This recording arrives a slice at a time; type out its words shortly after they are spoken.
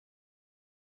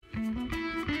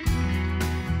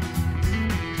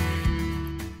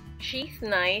sheath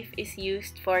knife is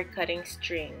used for cutting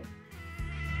string.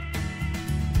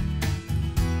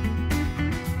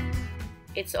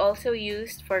 It's also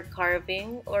used for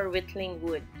carving or whittling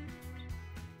wood.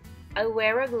 I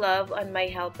wear a glove on my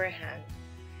helper hand.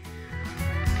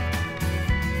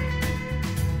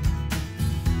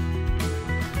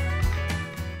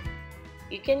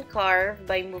 You can carve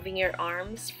by moving your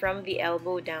arms from the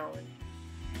elbow down.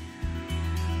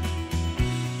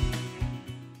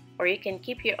 Or you can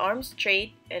keep your arms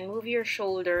straight and move your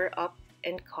shoulder up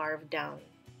and carve down.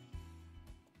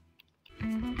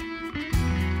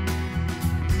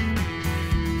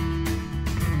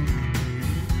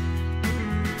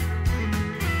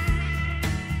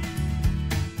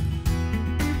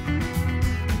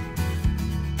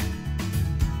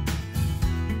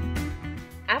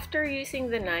 After using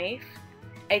the knife,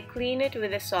 I clean it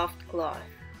with a soft cloth.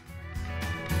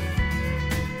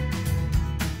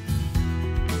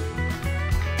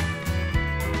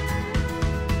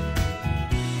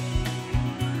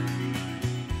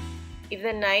 If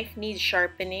the knife needs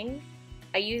sharpening,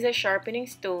 I use a sharpening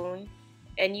stone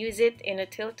and use it in a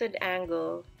tilted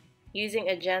angle using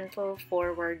a gentle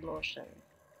forward motion.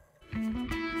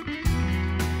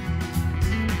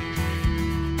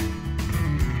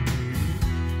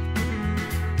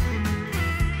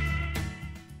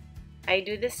 I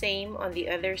do the same on the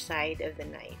other side of the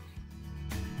knife.